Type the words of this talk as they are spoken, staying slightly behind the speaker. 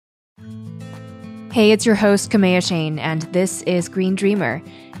Hey, it's your host, Kamea Shane, and this is Green Dreamer.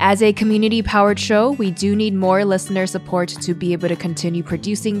 As a community-powered show, we do need more listener support to be able to continue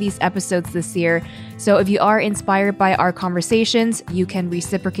producing these episodes this year. So if you are inspired by our conversations, you can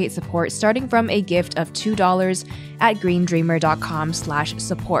reciprocate support starting from a gift of $2 at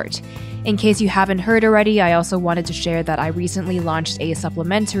greendreamer.com/support. In case you haven't heard already, I also wanted to share that I recently launched a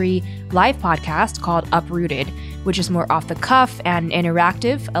supplementary live podcast called Uprooted, which is more off the cuff and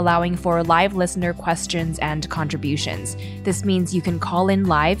interactive, allowing for live listener questions and contributions. This means you can call in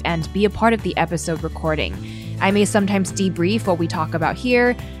live and be a part of the episode recording. I may sometimes debrief what we talk about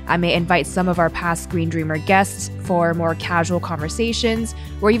here. I may invite some of our past Green Dreamer guests for more casual conversations,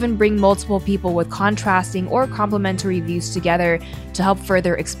 or even bring multiple people with contrasting or complementary views together to help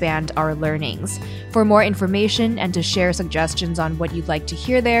further expand our learnings. For more information and to share suggestions on what you'd like to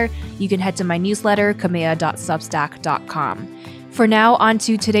hear there, you can head to my newsletter, kamea.substack.com. For now, on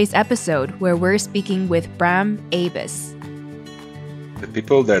to today's episode, where we're speaking with Bram Ebus. The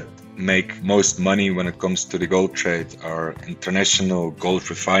people that make most money when it comes to the gold trade are international gold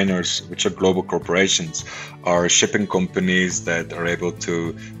refiners, which are global corporations, are shipping companies that are able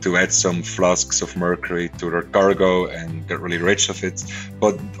to add some flasks of mercury to their cargo and get really rich of it,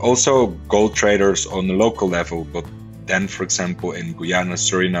 but also gold traders on the local level. But then, for example, in Guyana,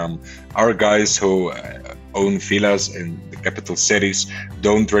 Suriname, are guys who own villas in the capital cities,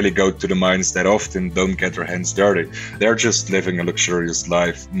 don't really go to the mines that often, don't get their hands dirty. They're just living a luxurious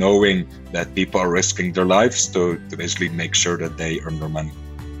life, knowing that people are risking their lives to basically make sure that they earn their money.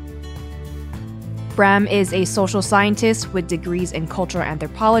 Bram is a social scientist with degrees in cultural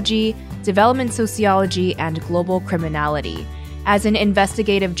anthropology, development sociology, and global criminality. As an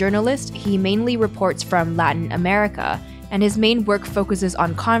investigative journalist, he mainly reports from Latin America, and his main work focuses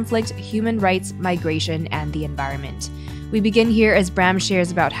on conflict, human rights, migration, and the environment. We begin here as Bram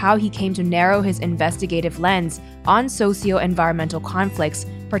shares about how he came to narrow his investigative lens on socio-environmental conflicts,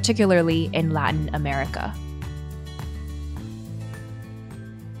 particularly in Latin America.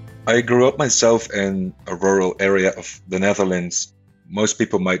 I grew up myself in a rural area of the Netherlands. Most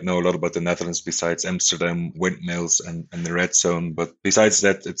people might know a lot about the Netherlands besides Amsterdam, windmills, and the red zone. But besides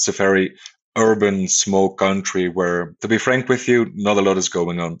that, it's a very urban, small country where, to be frank with you, not a lot is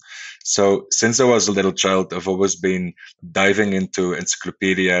going on. So since I was a little child, I've always been diving into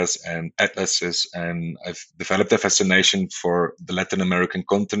encyclopedias and atlases, and I've developed a fascination for the Latin American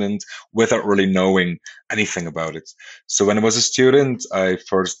continent without really knowing anything about it. So when I was a student, I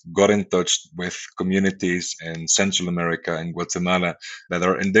first got in touch with communities in Central America and Guatemala that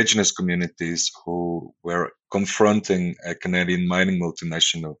are indigenous communities who were confronting a Canadian mining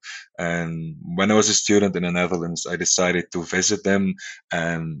multinational. And when I was a student in the Netherlands, I decided to visit them.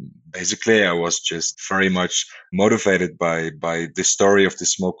 And basically, I was just very much motivated by the story of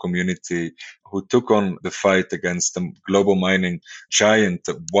this small community who took on the fight against the global mining giant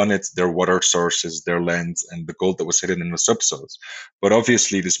that wanted their water sources, their land, and the gold that was hidden in the subsoils. But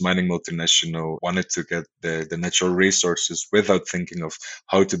obviously, this mining multinational wanted to get the natural resources without thinking of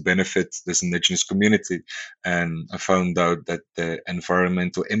how to benefit this indigenous community. And I found out that the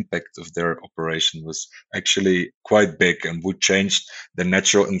environmental impact of their operation was actually quite big and would change the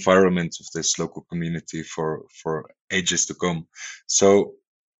natural environment of this local community for ages to come. So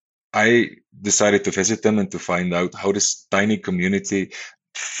I decided to visit them and to find out how this tiny community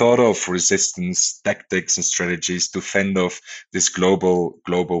thought of resistance tactics and strategies to fend off this global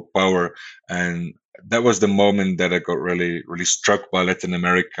power. And that was the moment that I got really struck by Latin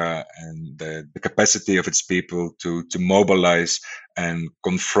America and the capacity of its people to mobilize and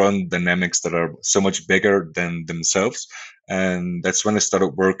confront dynamics that are so much bigger than themselves. And that's when I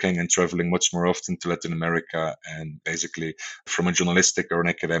started working and traveling much more often to Latin America, and basically from a journalistic or an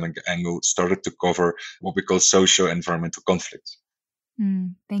academic angle started to cover what we call socio-environmental conflicts.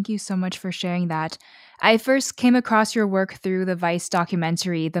 Thank you so much for sharing that. I first came across your work through the Vice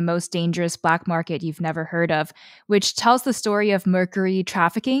documentary, The Most Dangerous Black Market You've Never Heard of, which tells the story of mercury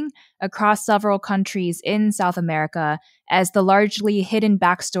trafficking across several countries in South America as the largely hidden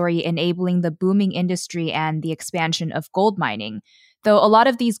backstory enabling the booming industry and the expansion of gold mining. Though a lot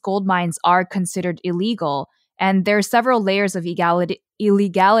of these gold mines are considered illegal, and there are several layers of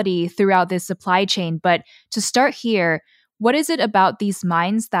illegality throughout this supply chain. But to start here, what is it about these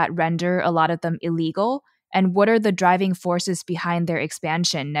mines that render a lot of them illegal? And what are the driving forces behind their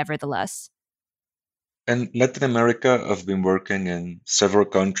expansion, nevertheless? In Latin America, I've been working in several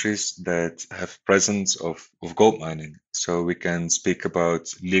countries that have presence of gold mining. So we can speak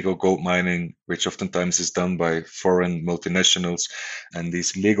about legal gold mining, which oftentimes is done by foreign multinationals. And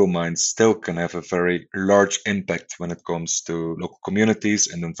these legal mines still can have a very large impact when it comes to local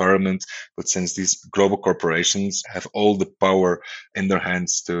communities and environment. But since these global corporations have all the power in their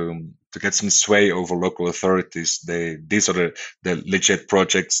hands to get some sway over local authorities, these are the legit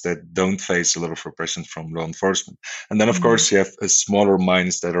projects that don't face a lot of repression from law enforcement. And then, of Mm. course, you have smaller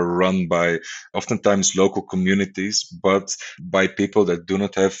mines that are run by oftentimes local communities, but by people that do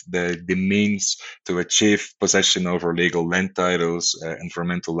not have the means to achieve possession over legal land titles,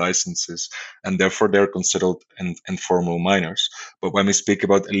 environmental licenses, and therefore they're considered informal miners. But when we speak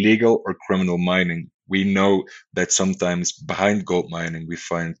about illegal or criminal mining, we know that sometimes behind gold mining we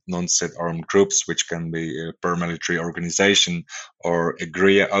find non-state armed groups, which can be a paramilitary organization or a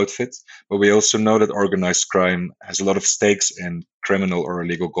guerrilla outfit. But we also know that organized crime has a lot of stakes in criminal or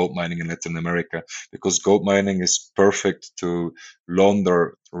illegal gold mining in Latin America, because gold mining is perfect to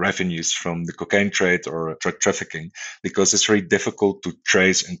launder revenues from the cocaine trade or drug trafficking, because it's very difficult to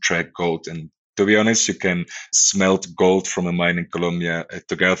trace and track gold. And to be honest, you can smelt gold from a mine in Colombia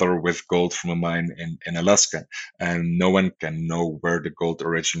together with gold from a mine in Alaska, and no one can know where the gold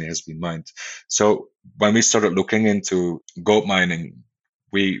originally has been mined. So when we started looking into gold mining,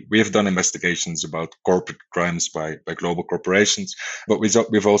 we have done investigations about corporate crimes by global corporations, but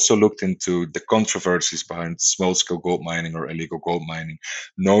we've also looked into the controversies behind small scale gold mining or illegal gold mining,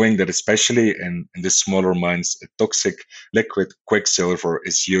 knowing that especially in the smaller mines, a toxic liquid quicksilver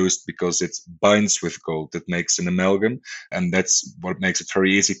is used because it binds with gold. It makes an amalgam, and that's what makes it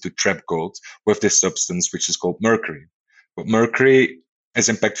very easy to trap gold with this substance, which is called mercury. But mercury is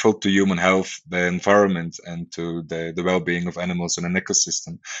impactful to human health, the environment, and to the well-being of animals in an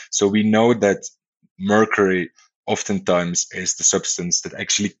ecosystem. So we know that mercury oftentimes is the substance that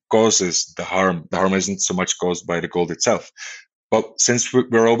actually causes the harm. The harm isn't so much caused by the gold itself. But since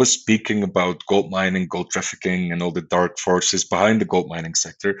we're always speaking about gold mining, gold trafficking, and all the dark forces behind the gold mining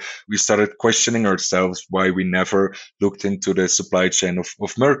sector, we started questioning ourselves why we never looked into the supply chain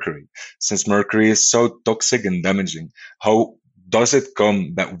of mercury. Since mercury is so toxic and damaging, how does it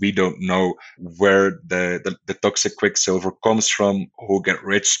come that we don't know where the toxic quicksilver comes from, who get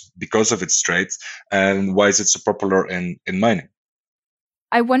rich because of its trade, and why is it so popular in mining?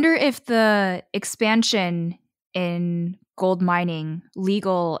 I wonder if the expansion in gold mining,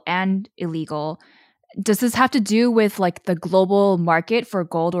 legal and illegal, does this have to do with like the global market for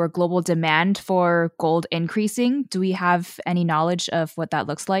gold or global demand for gold increasing? Do we have any knowledge of what that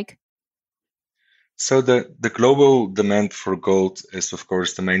looks like? So the global demand for gold is, of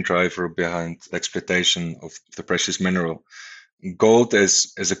course, the main driver behind the exploitation of the precious mineral. Gold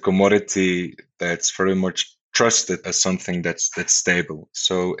is a commodity that's very much trusted as something that's stable.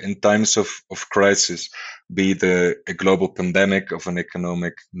 So in times of crisis, be the a global pandemic of an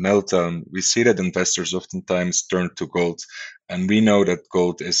economic meltdown, we see that investors oftentimes turn to gold. And we know that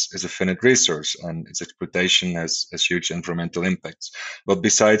gold is a finite resource and its exploitation has huge environmental impacts. But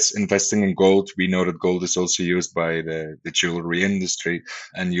besides investing in gold, we know that gold is also used by the jewelry industry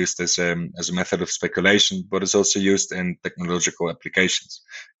and used as a method of speculation, but it's also used in technological applications.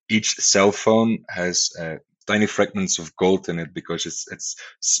 Each cell phone has tiny fragments of gold in it because it's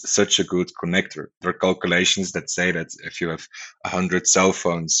such a good connector. There are calculations that say that if you have 100 cell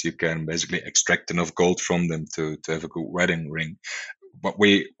phones, you can basically extract enough gold from them to have a good wedding ring. What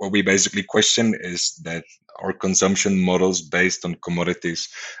we basically question is that our consumption models based on commodities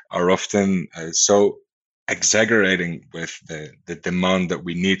are often so exaggerating with the demand that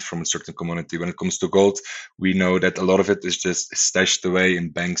we need from a certain commodity. When it comes to gold, we know that a lot of it is just stashed away in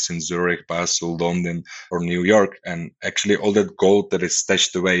banks in Zurich, Basel, London, or New York. And actually, all that gold that is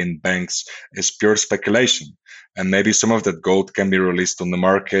stashed away in banks is pure speculation. And maybe some of that gold can be released on the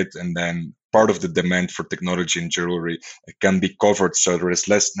market, and then part of the demand for technology and jewelry can be covered, so there is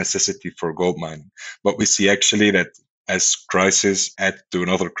less necessity for gold mining. But we see actually that as crisis add to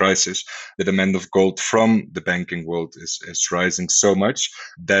another crisis, the demand of gold from the banking world is rising so much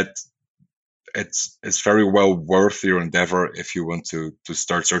that it's very well worth your endeavor if you want to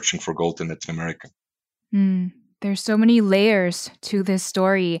start searching for gold in Latin America. Hmm. There's so many layers to this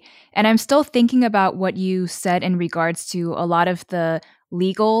story. And I'm still thinking about what you said in regards to a lot of the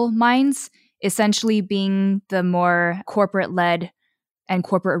legal mines essentially being the more corporate led and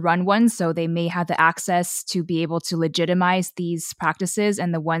corporate run ones. So they may have the access to be able to legitimize these practices.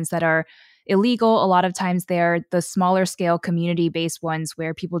 And the ones that are illegal, a lot of times they're the smaller scale community based ones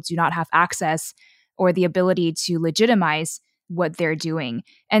where people do not have access or the ability to legitimize what they're doing.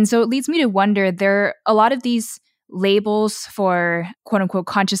 And so it leads me to wonder, there are a lot of these labels for quote unquote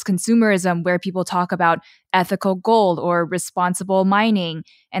conscious consumerism where people talk about ethical gold or responsible mining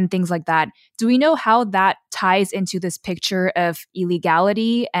and things like that. Do we know how that ties into this picture of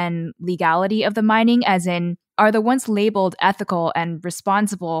illegality and legality of the mining? As in, are the ones labeled ethical and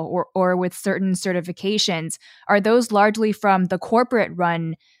responsible or with certain certifications, are those largely from the corporate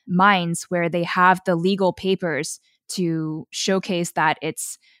run mines where they have the legal papers to showcase that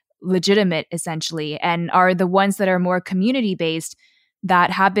it's legitimate, essentially? And are the ones that are more community based that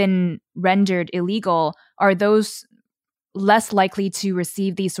have been rendered illegal, are those less likely to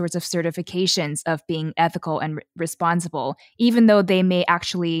receive these sorts of certifications of being ethical and responsible, even though they may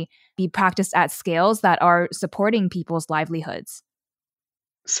actually be practiced at scales that are supporting people's livelihoods?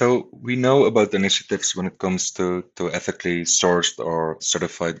 So we know about initiatives when it comes to ethically sourced or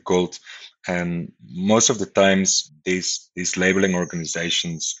certified gold. And most of the times these labeling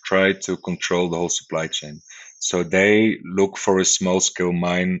organizations try to control the whole supply chain. So they look for a small scale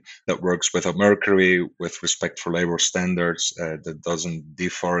mine that works without mercury, with respect for labor standards, that doesn't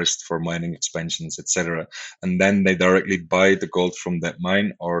deforest for mining expansions, etc. And then they directly buy the gold from that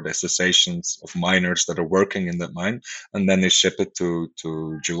mine or the associations of miners that are working in that mine, and then they ship it to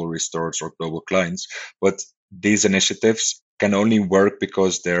jewelry stores or global clients. But these initiatives can only work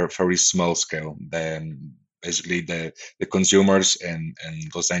because they're very small scale. Then basically the consumers in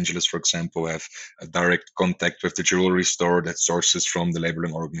Los Angeles, for example, have a direct contact with the jewelry store that sources from the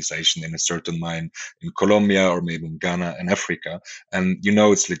labeling organization in a certain mine in Colombia or maybe in Ghana and Africa, and you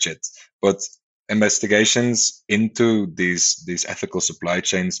know it's legit. But investigations into these ethical supply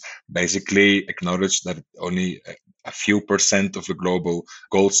chains basically acknowledge that only a few percent of the global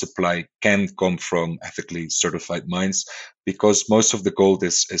gold supply can come from ethically certified mines, because most of the gold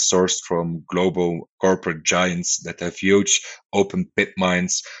is sourced from global corporate giants that have huge open pit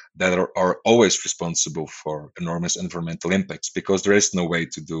mines that are always responsible for enormous environmental impacts, because there is no way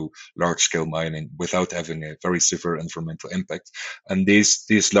to do large scale mining without having a very severe environmental impact. And these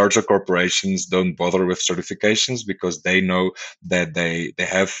larger corporations don't bother with certifications because they know that they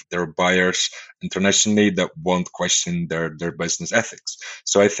have their buyers internationally that won't question their business ethics.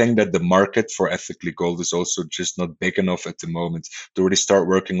 So I think that the market for ethically gold is also just not big enough at the moment to really start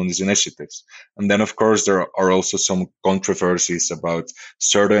working on these initiatives. And then, of course, there are also some controversies about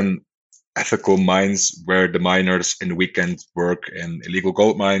certain ethical mines where the miners in the weekend work in illegal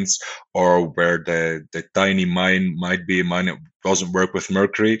gold mines, or where the tiny mine might be a mine that doesn't work with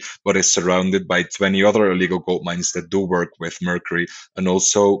mercury but is surrounded by 20 other illegal gold mines that do work with mercury and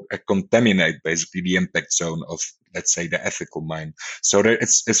also contaminate basically the impact zone of, let's say, the ethical mine. So there,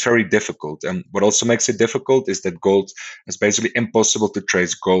 it's very difficult. And what also makes it difficult is that gold is basically impossible to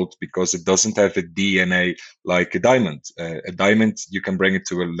trace gold because it doesn't have a DNA like a diamond. A diamond, you can bring it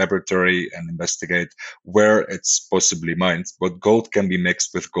to a laboratory and investigate where it's possibly mined, but gold can be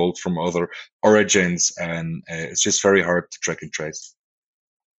mixed with gold from other origins, and it's just very hard to track and trace.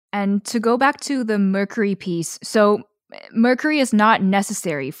 And to go back to the mercury piece, so mercury is not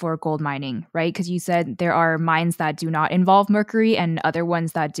necessary for gold mining, right? Because you said there are mines that do not involve mercury and other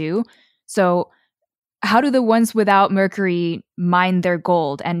ones that do. So how do the ones without mercury mine their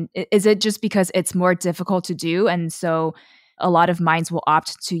gold? And is it just because it's more difficult to do, and so a lot of mines will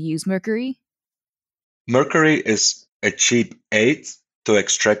opt to use mercury? Mercury is a cheap aid to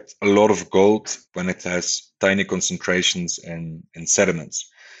extract a lot of gold when it has tiny concentrations in sediments.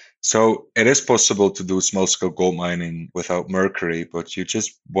 So it is possible to do small scale gold mining without mercury, but you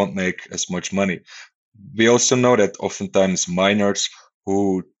just won't make as much money. We also know that oftentimes miners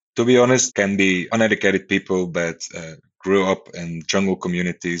who, to be honest, can be uneducated people that grew up in jungle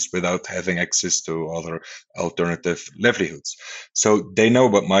communities without having access to other alternative livelihoods. So they know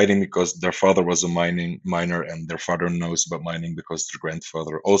about mining because their father was a mining miner, and their father knows about mining because their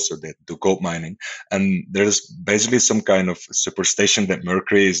grandfather also did do gold mining. And there's basically some kind of superstition that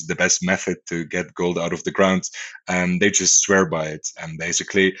mercury is the best method to get gold out of the ground, and they just swear by it. And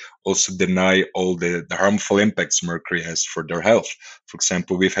basically also deny all the harmful impacts mercury has for their health. For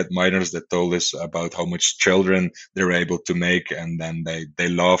example, we've had miners that told us about how much children they're able to make, and then they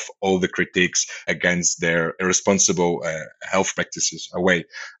laugh all the critiques against their irresponsible health practices away.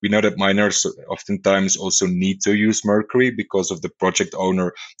 We know that miners oftentimes also need to use mercury because of the project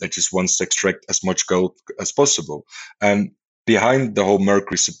owner that just wants to extract as much gold as possible. And behind the whole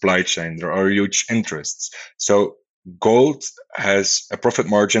mercury supply chain, there are huge interests. So Gold has a profit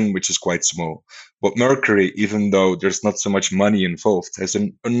margin which is quite small, but mercury, even though there's not so much money involved, has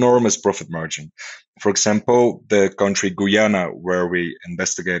an enormous profit margin. For example, the country Guyana, where we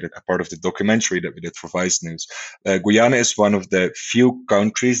investigated a part of the documentary that we did for Vice News, Guyana is one of the few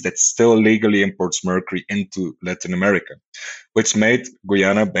countries that still legally imports mercury into Latin America, which made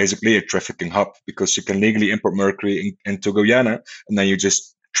Guyana basically a trafficking hub because you can legally import mercury into Guyana, and then you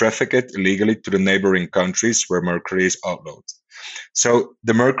just traffic it illegally to the neighboring countries where mercury is outlawed. So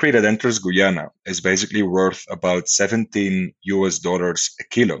the mercury that enters Guyana is basically worth about 17 US dollars a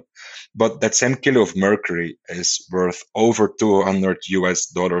kilo. But that same kilo of mercury is worth over 200 US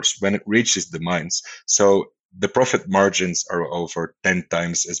dollars when it reaches the mines. So the profit margins are over 10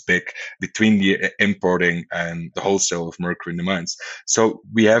 times as big between the importing and the wholesale of mercury in the mines. So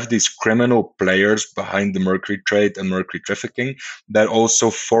we have these criminal players behind the mercury trade and mercury trafficking that also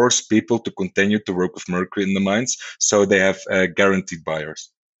force people to continue to work with mercury in the mines, so they have guaranteed buyers.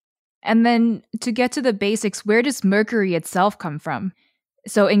 And then to get to the basics, where does mercury itself come from?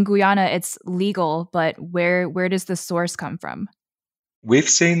 So in Guyana, it's legal, but where does the source come from? We've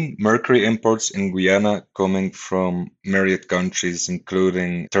seen mercury imports in Guyana coming from myriad countries,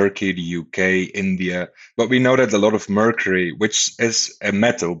 including Turkey, the UK, India. But we know that a lot of mercury, which is a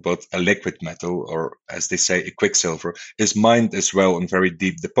metal, but a liquid metal, or as they say, a quicksilver, is mined as well in very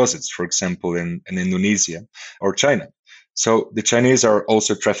deep deposits, for example, in Indonesia or China. So the Chinese are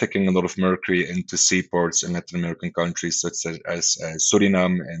also trafficking a lot of mercury into seaports in Latin American countries such as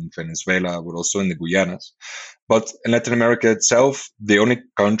Suriname and Venezuela, but also in the Guyanas. But in Latin America itself, the only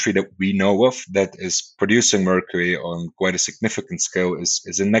country that we know of that is producing mercury on quite a significant scale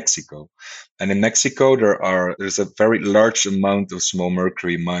is in Mexico. And in Mexico, there's a very large amount of small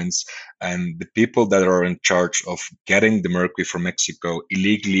mercury mines. And the people that are in charge of getting the mercury from Mexico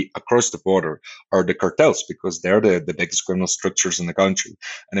illegally across the border are the cartels, because they're the biggest criminal structures in the country.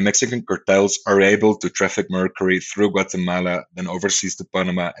 And the Mexican cartels are able to traffic mercury through Guatemala, then overseas to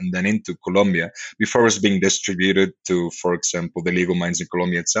Panama, and then into Colombia before it's being distributed to, for example, the legal mines in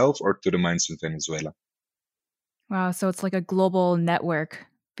Colombia itself or to the mines in Venezuela. Wow, so it's like a global network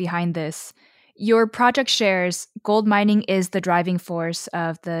behind this. Your project shares gold mining is the driving force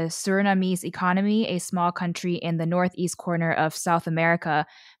of the Surinamese economy, a small country in the northeast corner of South America.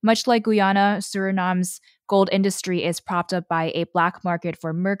 Much like Guyana, Suriname's gold industry is propped up by a black market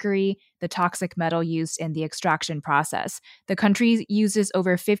for mercury, the toxic metal used in the extraction process. The country uses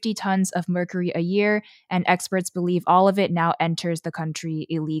over 50 tons of mercury a year, and experts believe all of it now enters the country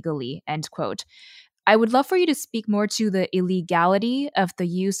illegally, end quote. I would love for you to speak more to the illegality of the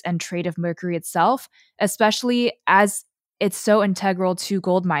use and trade of mercury itself, especially as it's so integral to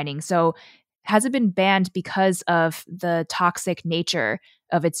gold mining. So, has it been banned because of the toxic nature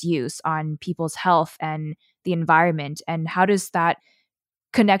of its use on people's health and the environment? And how does that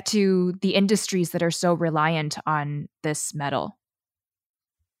connect to the industries that are so reliant on this metal?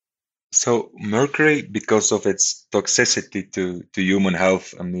 So mercury, because of its toxicity to human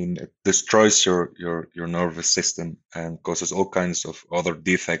health, I mean, it destroys your nervous system and causes all kinds of other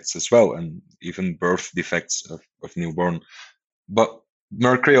defects as well, and even birth defects of newborn. But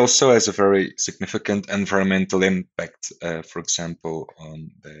mercury also has a very significant environmental impact. For example,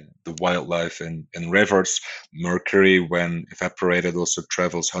 on the wildlife in rivers. Mercury, when evaporated, also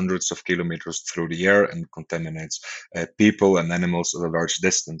travels hundreds of kilometers through the air and contaminates people and animals at a large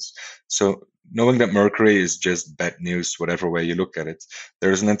distance. So knowing that mercury is just bad news, whatever way you look at it,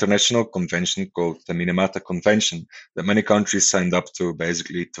 there is an international convention called the Minamata Convention that many countries signed up to,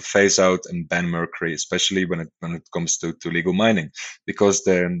 basically to phase out and ban mercury, especially when it comes to legal mining, because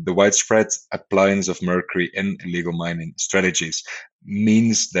the widespread appliance of mercury in illegal mining strategies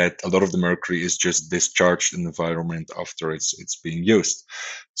means that a lot of the mercury is just discharged in the environment after it's being used.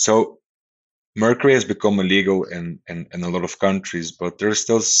 So mercury has become illegal in a lot of countries, but there's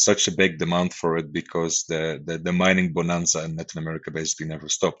still such a big demand for it because the mining bonanza in Latin America basically never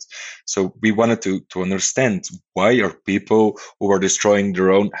stopped. So we wanted to understand, why are people who are destroying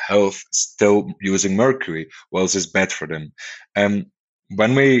their own health still using mercury? Well, this is bad for them. And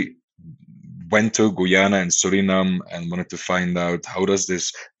when we went to Guyana and Suriname and wanted to find out how does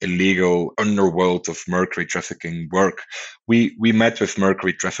this illegal underworld of mercury trafficking work, we met with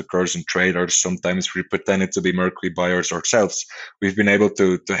mercury traffickers and traders. Sometimes we pretended to be mercury buyers ourselves. We've been able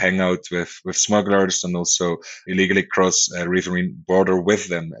to hang out with smugglers and also illegally cross a riverine border with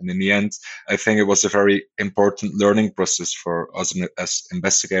them. And in the end, I think it was a very important learning process for us as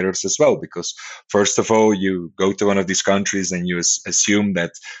investigators as well, because first of all, you go to one of these countries and you assume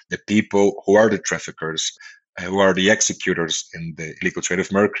that the people who are the traffickers, who are the executors in the illegal trade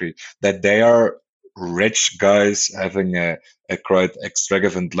of mercury, that they are rich guys having a quite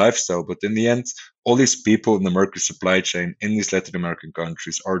extravagant lifestyle. But in the end, all these people in the mercury supply chain in these Latin American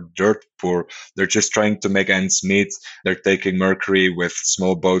countries are dirt poor. They're just trying to make ends meet. They're taking mercury with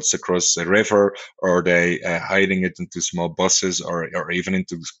small boats across the river, or they hiding it into small buses, or even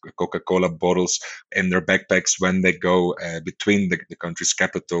into Coca-Cola bottles in their backpacks when they go between the country's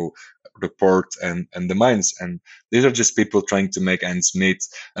capital, the port, and the mines. And these are just people trying to make ends meet.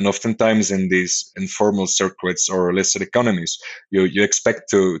 And oftentimes in these informal circuits or illicit economies, you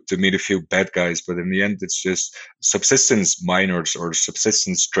expect to meet a few bad guys, but in the end, it's just subsistence miners or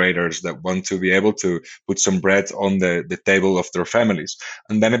subsistence traders that want to be able to put some bread on the table of their families.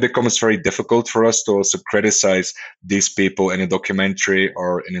 And then it becomes very difficult for us to also criticize these people in a documentary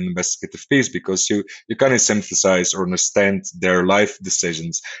or in an investigative piece, because you kind of sympathize or understand their life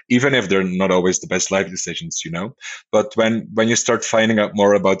decisions, even if they're not always the best life decisions, you know. But when you start finding out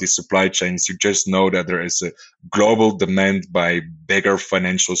more about these supply chains, you just know that there is a global demand by bigger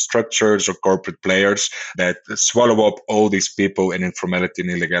financial structures or corporate players that swallow up all these people in informality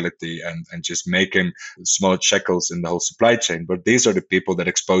and illegality, and just make them small shekels in the whole supply chain. But these are the people that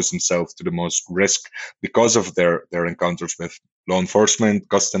expose themselves to the most risk because of their encounters with law enforcement,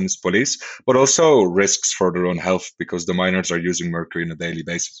 customs, police, but also risks for their own health because the miners are using mercury on a daily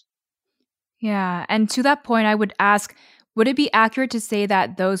basis. Yeah. And to that point, I would ask, would it be accurate to say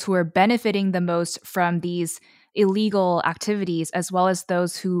that those who are benefiting the most from these illegal activities, as well as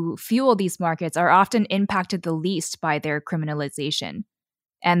those who fuel these markets, are often impacted the least by their criminalization?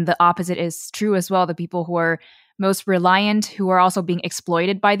 And the opposite is true as well. The people who are most reliant, who are also being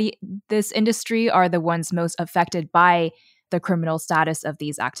exploited by this industry, are the ones most affected by the criminal status of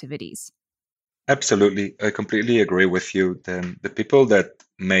these activities. Absolutely. I completely agree with you. Then the people that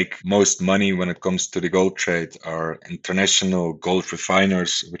make most money when it comes to the gold trade are international gold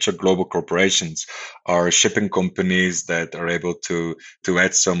refiners, which are global corporations, are shipping companies that are able to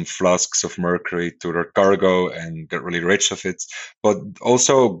add some flasks of mercury to their cargo and get really rich of it. But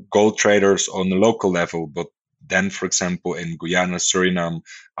also gold traders on the local level. But then, for example, in Guyana, Suriname,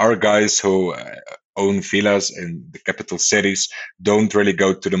 are guys who own villas in the capital cities, don't really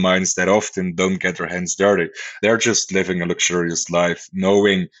go to the mines that often, don't get their hands dirty. They're just living a luxurious life,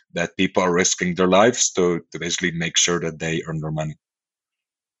 knowing that people are risking their lives to basically make sure that they earn their money.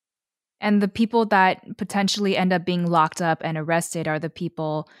 And the people that potentially end up being locked up and arrested are the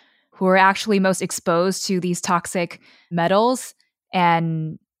people who are actually most exposed to these toxic metals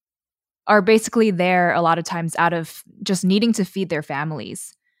and are basically there a lot of times out of just needing to feed their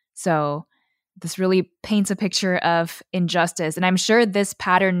families. So this really paints a picture of injustice. And I'm sure this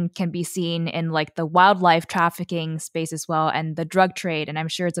pattern can be seen in like the wildlife trafficking space as well and the drug trade. And I'm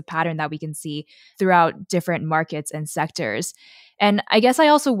sure it's a pattern that we can see throughout different markets and sectors. And I guess I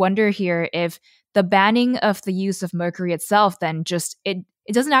also wonder here if the banning of the use of mercury itself then just it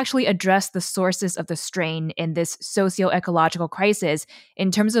doesn't actually address the sources of the strain in this socio-ecological crisis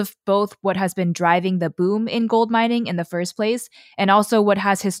in terms of both what has been driving the boom in gold mining in the first place and also what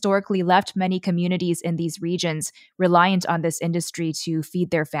has historically left many communities in these regions reliant on this industry to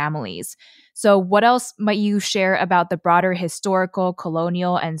feed their families. So, what else might you share about the broader historical,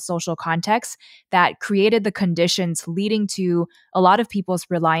 colonial, and social context that created the conditions leading to a lot of people's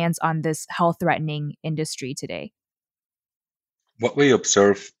reliance on this health threatening industry today? What we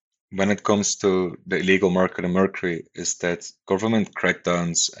observe when it comes to the illegal market of mercury is that government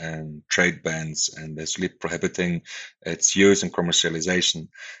crackdowns and trade bans and basically prohibiting its use and commercialization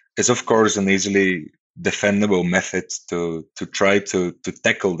is, of course, an easily defendable method to try to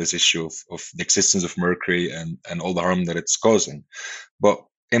tackle this issue of the existence of mercury and all the harm that it's causing. But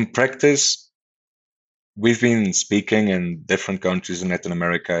in practice, we've been speaking in different countries in Latin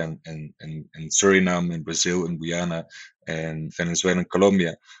America and Suriname, in Brazil, in Guyana, and Venezuela and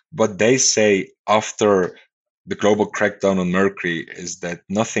Colombia. What they say after the global crackdown on mercury is that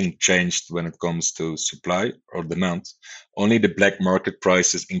nothing changed when it comes to supply or demand. Only the black market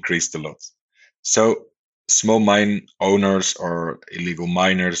prices increased a lot. So small mine owners or illegal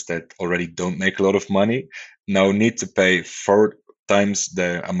miners that already don't make a lot of money now need to pay 4 times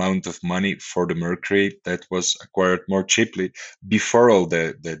the amount of money for the mercury that was acquired more cheaply before all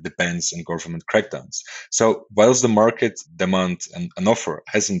the bans and government crackdowns. So whilst the market demand and offer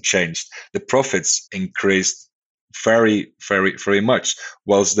hasn't changed, the profits increased very, very, very much,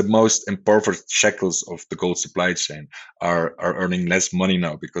 whilst the most impoverished shekels of the gold supply chain are earning less money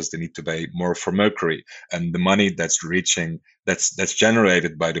now because they need to pay more for mercury. And the money that's reaching that's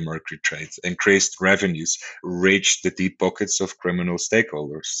generated by the mercury trade, increased revenues, reach the deep pockets of criminal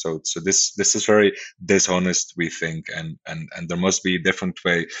stakeholders. So this is very dishonest, we think, and there must be a different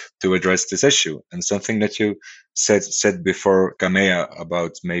way to address this issue. And something that you said before, Kamea,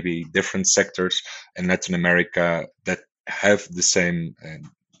 about maybe different sectors in Latin America that have the same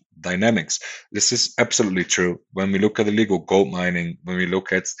dynamics. This is absolutely true. When we look at illegal gold mining, when we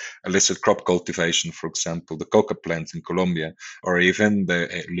look at illicit crop cultivation, for example, the coca plant in Colombia, or even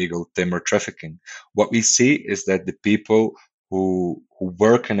the illegal timber trafficking, what we see is that the people who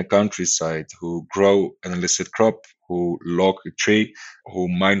work in the countryside, who grow an illicit crop, who log a tree, who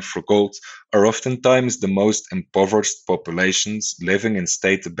mine for gold, are oftentimes the most impoverished populations living in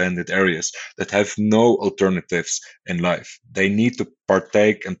state abandoned areas that have no alternatives in life. They need to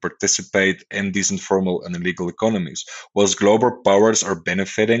partake and participate in these informal and illegal economies, whilst global powers are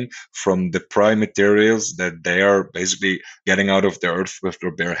benefiting from the prime materials that they are basically getting out of the earth with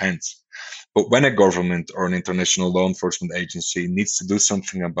their bare hands. But when a government or an international law enforcement agency needs to do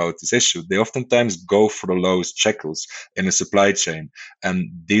something about this issue, they oftentimes go for the lowest shekels in the supply chain.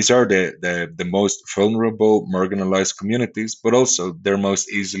 And these are the most vulnerable, marginalized communities, but also they're most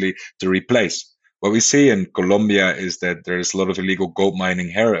easily to replace. What we see in Colombia is that there is a lot of illegal gold mining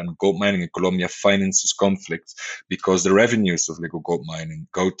here, and gold mining in Colombia finances conflicts because the revenues of illegal gold mining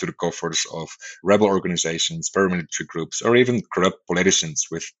go to the coffers of rebel organizations, paramilitary groups, or even corrupt politicians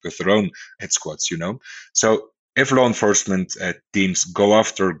with their own hit squads. So if law enforcement teams go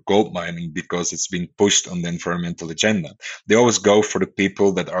after gold mining because it's being pushed on the environmental agenda, they always go for the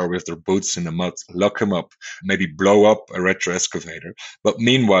people that are with their boots in the mud, lock them up, maybe blow up a retro excavator. But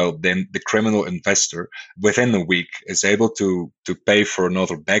meanwhile, then the criminal investor within a week is able to pay for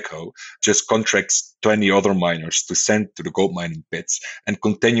another backhoe, just contracts 20 other miners to send to the gold mining pits and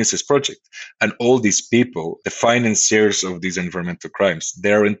continues his project. And all these people, the financiers of these environmental crimes,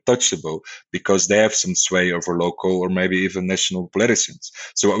 they're untouchable because they have some sway over local or maybe even national politicians.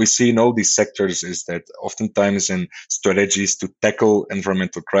 So what we see in all these sectors is that oftentimes in strategies to tackle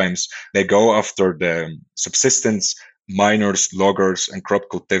environmental crimes, they go after the subsistence miners, loggers, and crop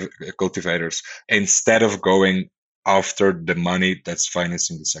cultivators instead of going after the money that's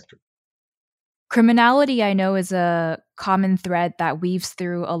financing the sector. Criminality, I know, is a common thread that weaves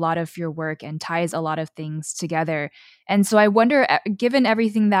through a lot of your work and ties a lot of things together. And so I wonder, given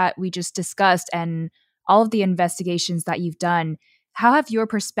everything that we just discussed and all of the investigations that you've done, how have your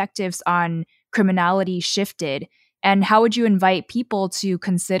perspectives on criminality shifted? And how would you invite people to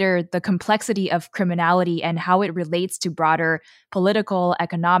consider the complexity of criminality and how it relates to broader political,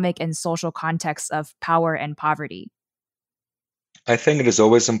 economic, and social contexts of power and poverty? I think it is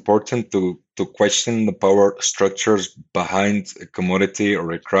always important to question the power structures behind a commodity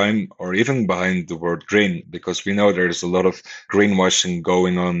or a crime, or even behind the word green, because we know there's a lot of greenwashing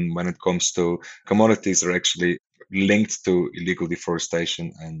going on when it comes to commodities that are actually linked to illegal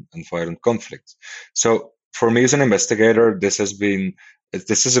deforestation and violent conflict. So for me as an investigator, this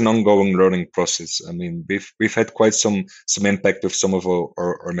is an ongoing learning process. I mean, we've had quite some impact with some of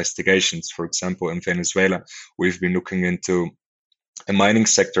our investigations. For example, in Venezuela, we've been looking into a mining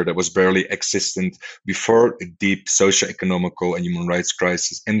sector that was barely existent before a deep socio-economical and human rights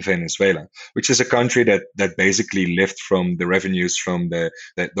crisis in Venezuela, which is a country that basically lived from the revenues from the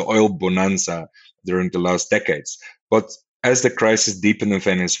oil bonanza during the last decades. But as the crisis deepened in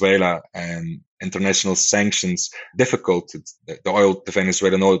Venezuela and international sanctions difficulted the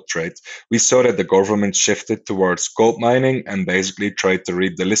Venezuelan oil trade, we saw that the government shifted towards gold mining and basically tried to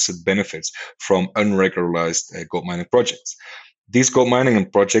reap the illicit benefits from unregularized gold mining projects. These gold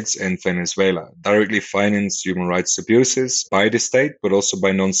mining projects in Venezuela directly finance human rights abuses by the state, but also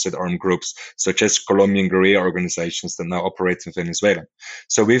by non-state armed groups, such as Colombian guerrilla organizations that now operate in Venezuela.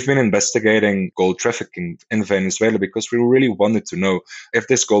 So we've been investigating gold trafficking in Venezuela because we really wanted to know if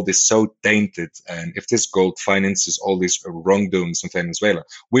this gold is so tainted and if this gold finances all these wrongdoings in Venezuela.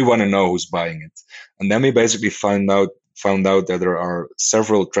 We want to know who's buying it. And then we basically found out that there are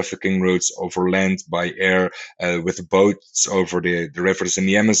several trafficking routes over land, by air, with boats over the rivers in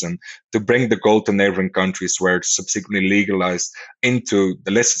the Amazon to bring the gold to neighboring countries where it's subsequently legalized into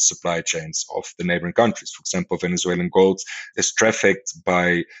the illicit supply chains of the neighboring countries. For example, Venezuelan gold is trafficked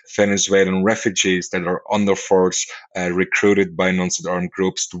by Venezuelan refugees that are under force, recruited by non-state armed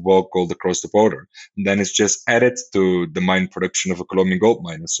groups to walk gold across the border. And then it's just added to the mine production of a Colombian gold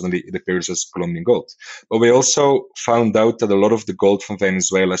mine, and suddenly it appears as Colombian gold. But we also found out that a lot of the gold from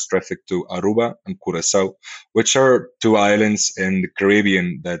Venezuela is trafficked to Aruba and Curacao, which are two islands in the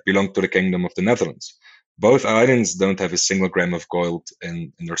Caribbean that belong to the Kingdom of the Netherlands. Both islands don't have a single gram of gold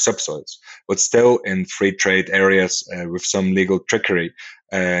in their subsoils, but still in free trade areas with some legal trickery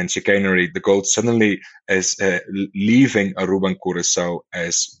and chicanery, the gold suddenly is leaving Aruba and Curacao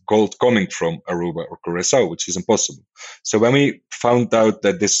as gold coming from Aruba or Curacao, which is impossible. So when we found out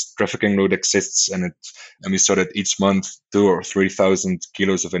that this trafficking route exists and we saw that each month 2 or 3 thousand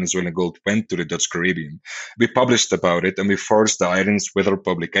kilos of Venezuelan gold went to the Dutch Caribbean, we published about it and we forced the islands with our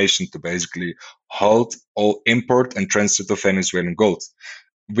publication to basically halt all import and transit of Venezuelan gold.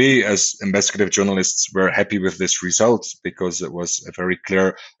 We, as investigative journalists, were happy with this result because it was a very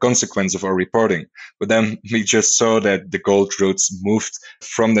clear consequence of our reporting. But then we just saw that the gold routes moved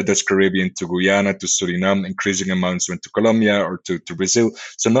from the Dutch Caribbean to Guyana to Suriname, increasing amounts went to Colombia or to Brazil.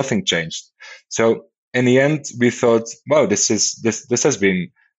 So nothing changed. So in the end, we thought, wow, this has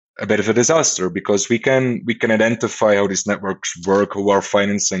been a bit of a disaster because we can identify how these networks work, who are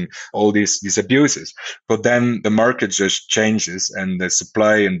financing all these abuses. But then the market just changes and the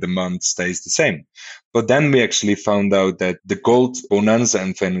supply and demand stays the same. But then we actually found out that the gold bonanza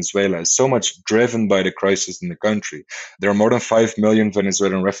in Venezuela is so much driven by the crisis in the country. There are more than 5 million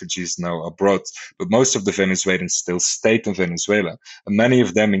Venezuelan refugees now abroad, but most of the Venezuelans still stayed in Venezuela. And many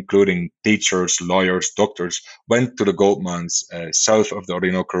of them, including teachers, lawyers, doctors, went to the gold mines south of the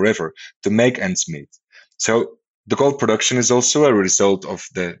Orinoco River to make ends meet. So the gold production is also a result of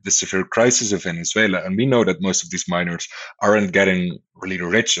the severe crisis of Venezuela. And we know that most of these miners aren't getting really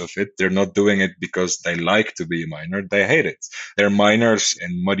rich of it. They're not doing it because they like to be a miner. They hate it. They're miners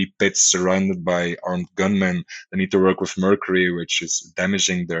in muddy pits surrounded by armed gunmen. They need to work with mercury, which is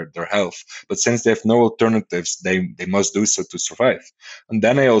damaging their health. But since they have no alternatives, they must do so to survive. And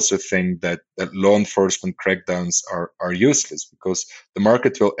then I also think that law enforcement crackdowns are useless because the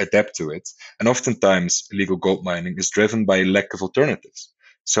market will adapt to it. And oftentimes, illegal gold mining is driven by lack of alternatives.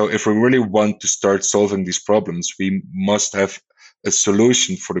 So if we really want to start solving these problems, we must have a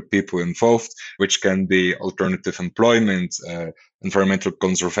solution for the people involved, which can be alternative employment, environmental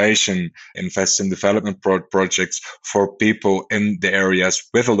conservation, invest in development projects for people in the areas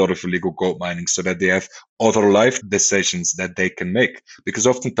with a lot of illegal gold mining so that they have other life decisions that they can make. Because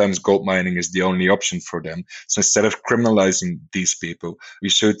oftentimes gold mining is the only option for them. So instead of criminalizing these people, we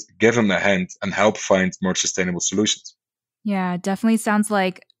should give them a hand and help find more sustainable solutions. Yeah, definitely sounds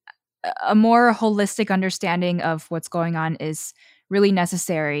like a more holistic understanding of what's going on is really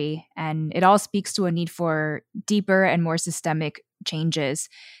necessary. And it all speaks to a need for deeper and more systemic changes.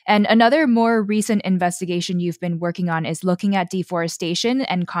 And another more recent investigation you've been working on is looking at deforestation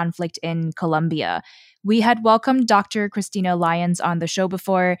and conflict in Colombia. We had welcomed Dr. Christina Lyons on the show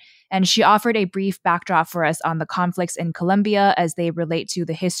before, and she offered a brief backdrop for us on the conflicts in Colombia as they relate to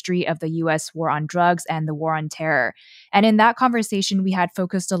the history of the US war on drugs and the war on terror. And in that conversation, we had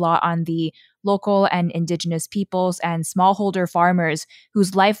focused a lot on the local and indigenous peoples and smallholder farmers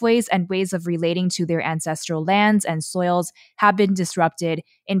whose lifeways and ways of relating to their ancestral lands and soils have been disrupted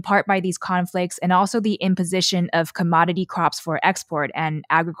in part by these conflicts and also the imposition of commodity crops for export and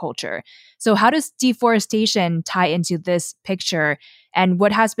agriculture. So how does deforestation tie into this picture, and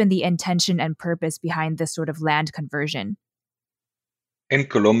what has been the intention and purpose behind this sort of land conversion? In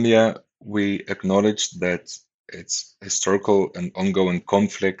Colombia, we acknowledge that its historical and ongoing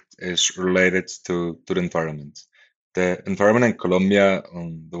conflict is related to the environment. The environment in Colombia,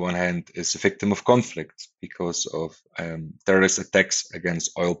 on the one hand, is a victim of conflict because of terrorist attacks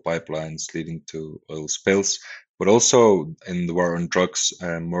against oil pipelines leading to oil spills. But also in the war on drugs,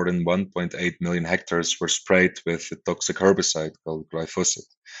 more than 1.8 million hectares were sprayed with a toxic herbicide called glyphosate.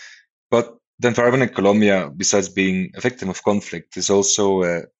 But the environment in Colombia, besides being a victim of conflict, is also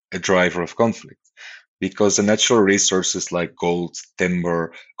a driver of conflict because the natural resources like gold,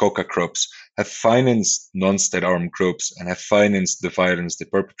 timber, coca crops have financed non-state armed groups and have financed the violence they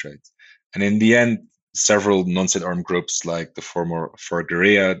perpetrate. And in the end, several non-state armed groups like the former FARC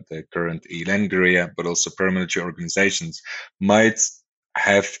guerrilla, the current ELN guerrilla, but also paramilitary organizations might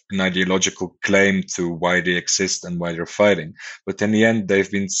have an ideological claim to why they exist and why they're fighting. But in the end, they've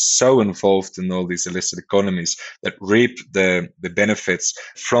been so involved in all these illicit economies that reap the benefits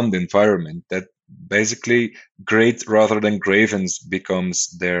from the environment that basically great rather than grievance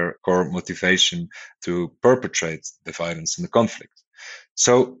becomes their core motivation to perpetrate the violence and the conflict.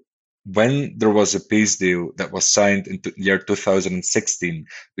 So when there was a peace deal that was signed in the year 2016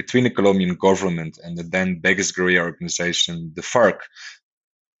 between the Colombian government and the then biggest guerrilla organization, the FARC,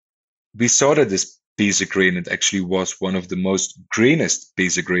 we saw that this peace agreement actually was one of the most greenest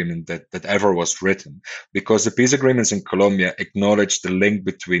peace agreement that ever was written, because the peace agreements in Colombia acknowledge the link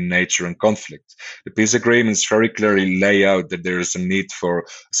between nature and conflict. The peace agreements very clearly lay out that there is a need for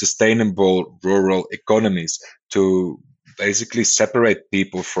sustainable rural economies to basically separate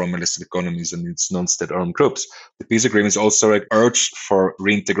people from illicit economies and its non-state armed groups. The peace agreements also urge for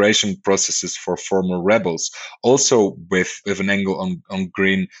reintegration processes for former rebels, also with an angle on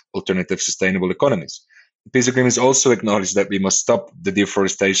green alternative sustainable economies. The peace agreements also acknowledge that we must stop the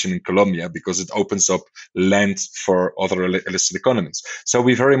deforestation in Colombia because it opens up land for other illicit economies. So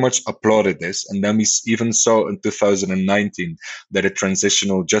we very much applauded this. And then we even saw in 2019 that a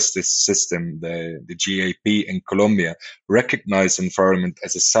transitional justice system, the GAP in Colombia, recognized the environment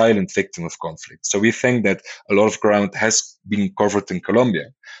as a silent victim of conflict. So we think that a lot of ground has been covered in Colombia.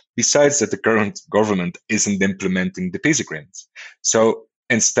 Besides that, the current government isn't implementing the peace agreements. So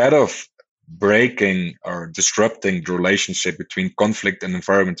instead of breaking or disrupting the relationship between conflict and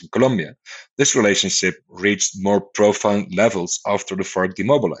environment in Colombia, this relationship reached more profound levels after the FARC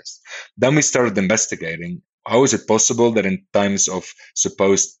demobilized. Then we started investigating how is it possible that in times of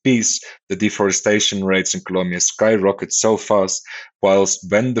supposed peace, the deforestation rates in Colombia skyrocket so fast,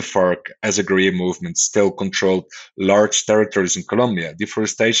 whilst when the FARC as a guerrilla movement still controlled large territories in Colombia,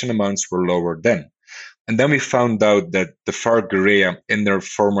 deforestation amounts were lower then. And then we found out that the FARC guerrilla in their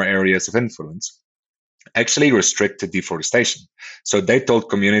former areas of influence actually restricted deforestation. So they told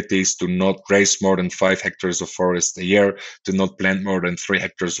communities to not raise more than 5 hectares of forest a year, to not plant more than 3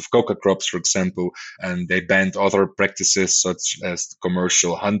 hectares of coca crops, for example, and they banned other practices such as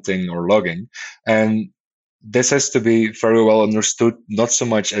commercial hunting or logging. And this has to be very well understood, not so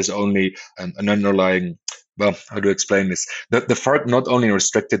much as only an underlying, well, how to explain this? The FARC not only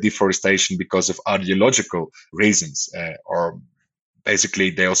restricted deforestation because of ideological reasons, or basically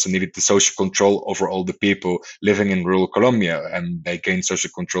they also needed the social control over all the people living in rural Colombia, and they gained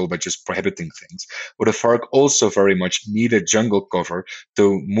social control by just prohibiting things. But the FARC also very much needed jungle cover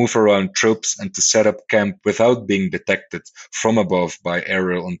to move around troops and to set up camp without being detected from above by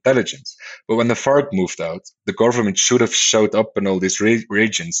aerial intelligence. But when the FARC moved out, the government should have showed up in all these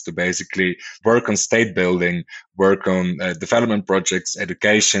regions to basically work on state building, work on development projects,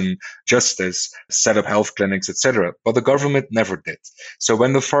 education, justice, set up health clinics, etc. But the government never did. So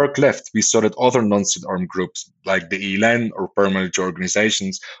when the FARC left, we saw that other non-state armed groups like the ELN or paramilitary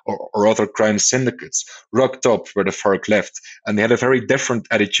organizations or other crime syndicates rocked up where the FARC left, and they had a very different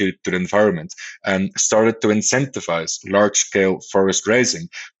attitude to the environment and started to incentivize large-scale forest raising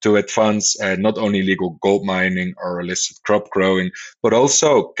to advance not only legal gold mining or illicit crop growing, but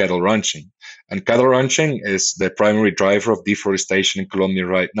also cattle ranching. And cattle ranching is the primary driver of deforestation in Colombia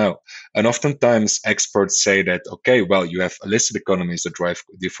right now. And oftentimes experts say that, okay, well, you have illicit economies that drive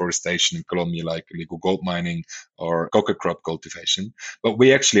deforestation in Colombia, like illegal gold mining or coca crop cultivation. But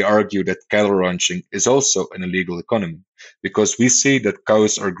we actually argue that cattle ranching is also an illegal economy, because we see that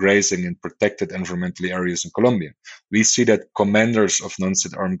cows are grazing in protected environmental areas in Colombia. We see that commanders of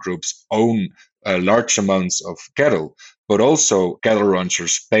non-state armed groups own large amounts of cattle, but also cattle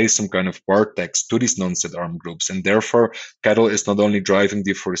ranchers pay some kind of war tax to these non-state armed groups. And therefore, cattle is not only driving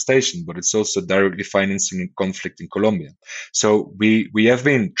deforestation, but it's also directly financing conflict in Colombia. So we have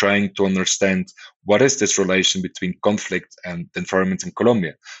been trying to understand what is this relation between conflict and the environment in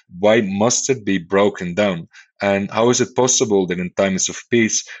Colombia? Why must it be broken down? And how is it possible that in times of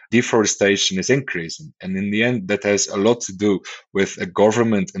peace, deforestation is increasing? And in the end, that has a lot to do with a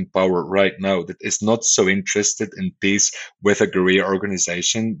government in power right now that is not so interested in peace with a guerrilla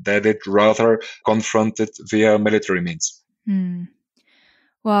organization, that it rather confronted via military means.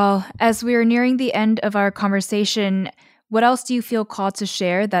 Well, as we are nearing the end of our conversation, what else do you feel called to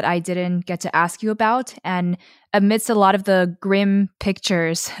share that I didn't get to ask you about? And amidst a lot of the grim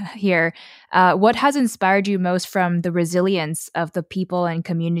pictures here, what has inspired you most from the resilience of the people and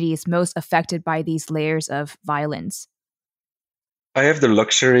communities most affected by these layers of violence? I have the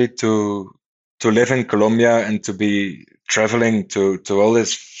luxury to live in Colombia and to be traveling to all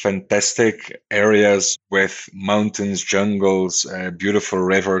these fantastic areas with mountains, jungles, beautiful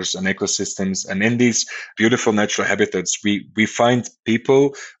rivers and ecosystems. And in these beautiful natural habitats, we find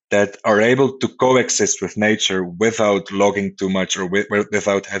people that are able to coexist with nature without logging too much or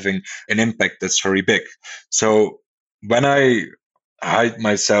without having an impact that's very big. So when I hide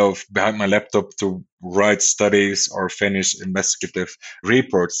myself behind my laptop to write studies or finish investigative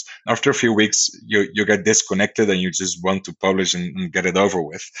reports. After a few weeks, you get disconnected and you just want to publish and get it over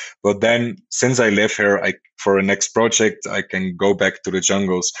with. But then, since I live here, for a next project, I can go back to the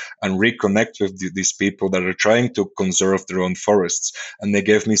jungles and reconnect with these people that are trying to conserve their own forests. And they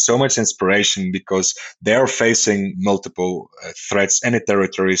give me so much inspiration because they are facing multiple threats in the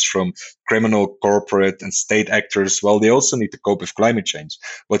territories from criminal, corporate, and state actors. Well, they also need to cope with climate change.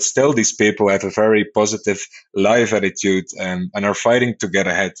 But still, these people have a very positive life attitude and are fighting to get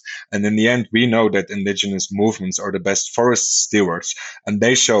ahead. And in the end, we know that indigenous movements are the best forest stewards. And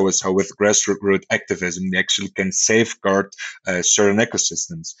they show us how, with grassroots activism, they actually can safeguard certain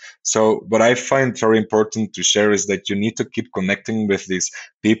ecosystems. So, what I find very important to share is that you need to keep connecting with these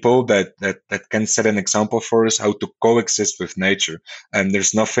people that can set an example for us how to coexist with nature. And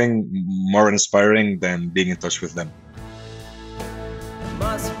there's nothing more inspiring than being in touch with them.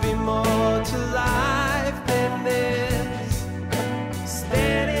 Must be more to life than this.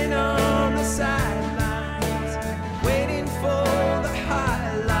 Standing on the sidelines, waiting for the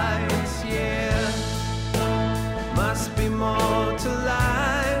highlights, yeah. Must be more to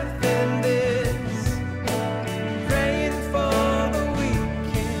life than this. Praying for the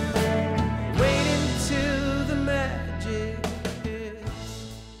weekend, waiting till the magic hits.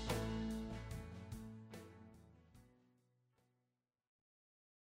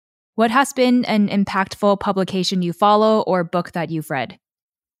 What has been an impactful publication you follow or book that you've read?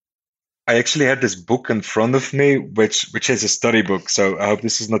 I actually had this book in front of me, which is a study book. So I hope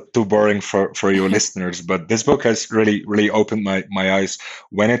this is not too boring for your listeners. But this book has really opened my eyes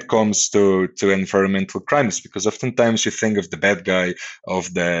when it comes to environmental crimes, because oftentimes you think of the bad guy,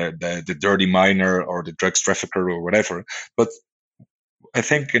 of the dirty miner or the drugs trafficker or whatever. But I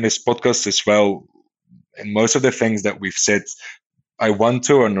think in this podcast as well, in most of the things that we've said, I want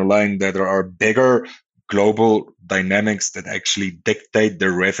to underline that there are bigger global dynamics that actually dictate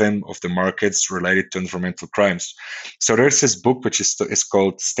the rhythm of the markets related to environmental crimes. So there's this book which is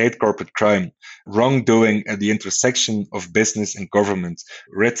called State Corporate Crime: Wrongdoing at the Intersection of Business and Government,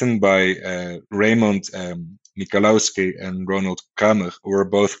 written by Raymond Michalowski and Ronald Kramer, who are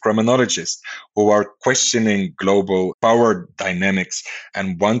both criminologists who are questioning global power dynamics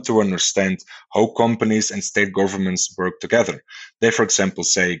and want to understand how companies and state governments work together. They, for example,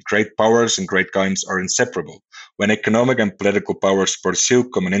 say great powers and great crimes are inseparable. When economic and political powers pursue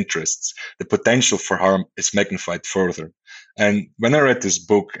common interests, the potential for harm is magnified further. And when I read this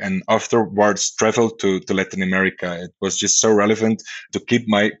book and afterwards traveled to Latin America, it was just so relevant to keep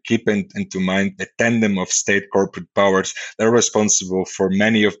into mind the tandem of state corporate powers that are responsible for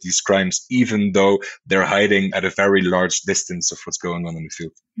many of these crimes, even though they're hiding at a very large distance of what's going on in the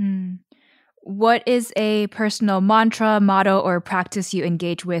field. What is a personal mantra, motto, or practice you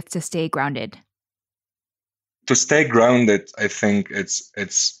engage with to stay grounded? To stay grounded, I think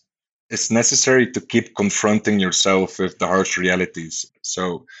it's necessary to keep confronting yourself with the harsh realities.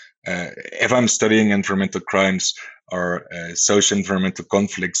 So if I'm studying environmental crimes or social environmental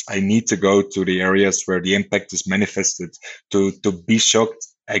conflicts, I need to go to the areas where the impact is manifested to be shocked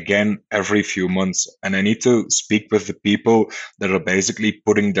again every few months. And I need to speak with the people that are basically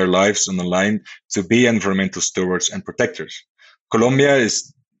putting their lives on the line to be environmental stewards and protectors. Colombia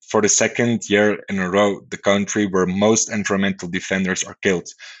is, for the second year in a row, the country where most environmental defenders are killed.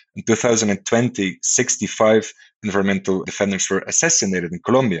 In 2020, 65 environmental defenders were assassinated in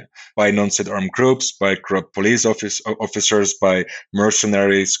Colombia by non-state armed groups, by corrupt police officers, by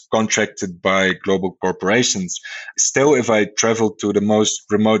mercenaries contracted by global corporations. Still, if I travel to the most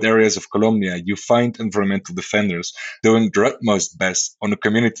remote areas of Colombia, you find environmental defenders doing their utmost best on a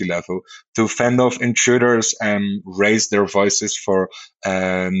community level to fend off intruders and raise their voices for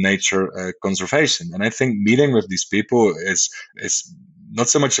nature conservation. And I think meeting with these people is not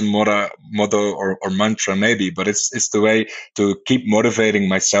so much a motto or mantra maybe, but it's the way to keep motivating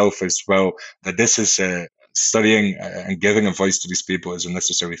myself as well, that this is studying and giving a voice to these people is a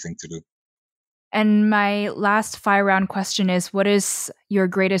necessary thing to do. And my last 5-round question is, what is your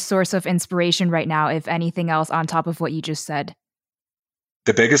greatest source of inspiration right now, if anything else on top of what you just said?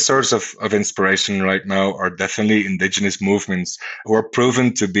 The biggest source of inspiration right now are definitely indigenous movements who are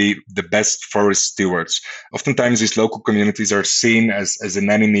proven to be the best forest stewards. Oftentimes, these local communities are seen as an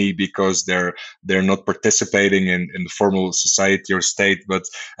enemy because they're not participating in the formal society or state. But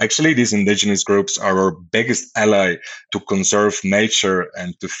actually, these indigenous groups are our biggest ally to conserve nature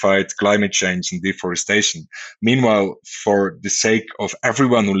and to fight climate change and deforestation. Meanwhile, for the sake of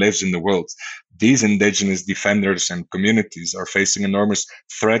everyone who lives in the world, these indigenous defenders and communities are facing enormous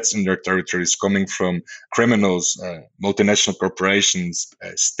threats in their territories coming from criminals, multinational corporations,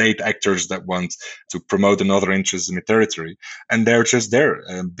 state actors that want to promote another interest in the territory. And they're just there,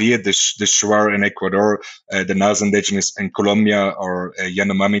 be it the Shuar in Ecuador, the Nas indigenous in Colombia, or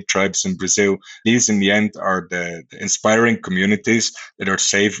Yanomami tribes in Brazil. These, in the end, are the inspiring communities that are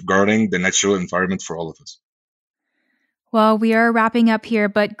safeguarding the natural environment for all of us. Well, we are wrapping up here,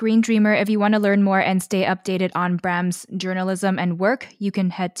 but Green Dreamer, if you want to learn more and stay updated on Bram's journalism and work, you can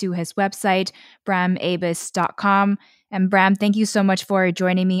head to his website, bramebus.com. And Bram, thank you so much for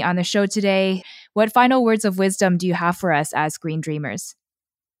joining me on the show today. What final words of wisdom do you have for us as Green Dreamers?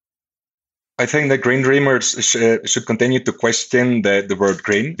 I think that green dreamers should continue to question the word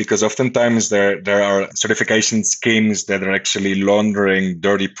green, because oftentimes there are certification schemes that are actually laundering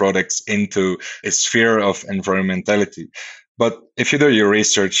dirty products into a sphere of environmentality. But if you do your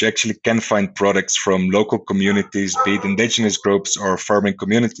research, you actually can find products from local communities, be it indigenous groups or farming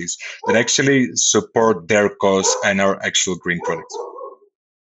communities, that actually support their cause and are actual green products.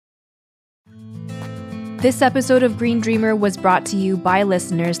 This episode of Green Dreamer was brought to you by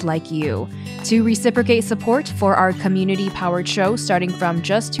listeners like you. To reciprocate support for our community-powered show starting from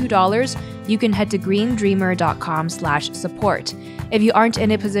just $2, you can head to greendreamer.com/support. If you aren't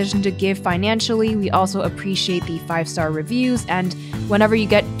in a position to give financially, we also appreciate the 5-star reviews and whenever you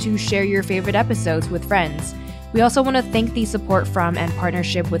get to share your favorite episodes with friends. We also want to thank the support from and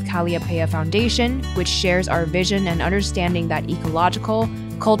partnership with Kalliopeia Foundation, which shares our vision and understanding that ecological,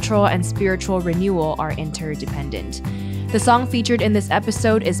 cultural, and spiritual renewal are interdependent. The song featured in this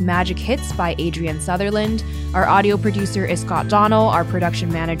episode is Magic Hits by Adrian Sutherland. Our audio producer is Scott Donnell. Our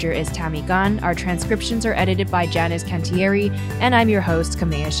production manager is Tammy Gunn. Our transcriptions are edited by Janice Cantieri. And I'm your host,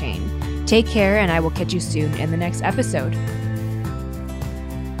 Kamea Shane. Take care, and I will catch you soon in the next episode.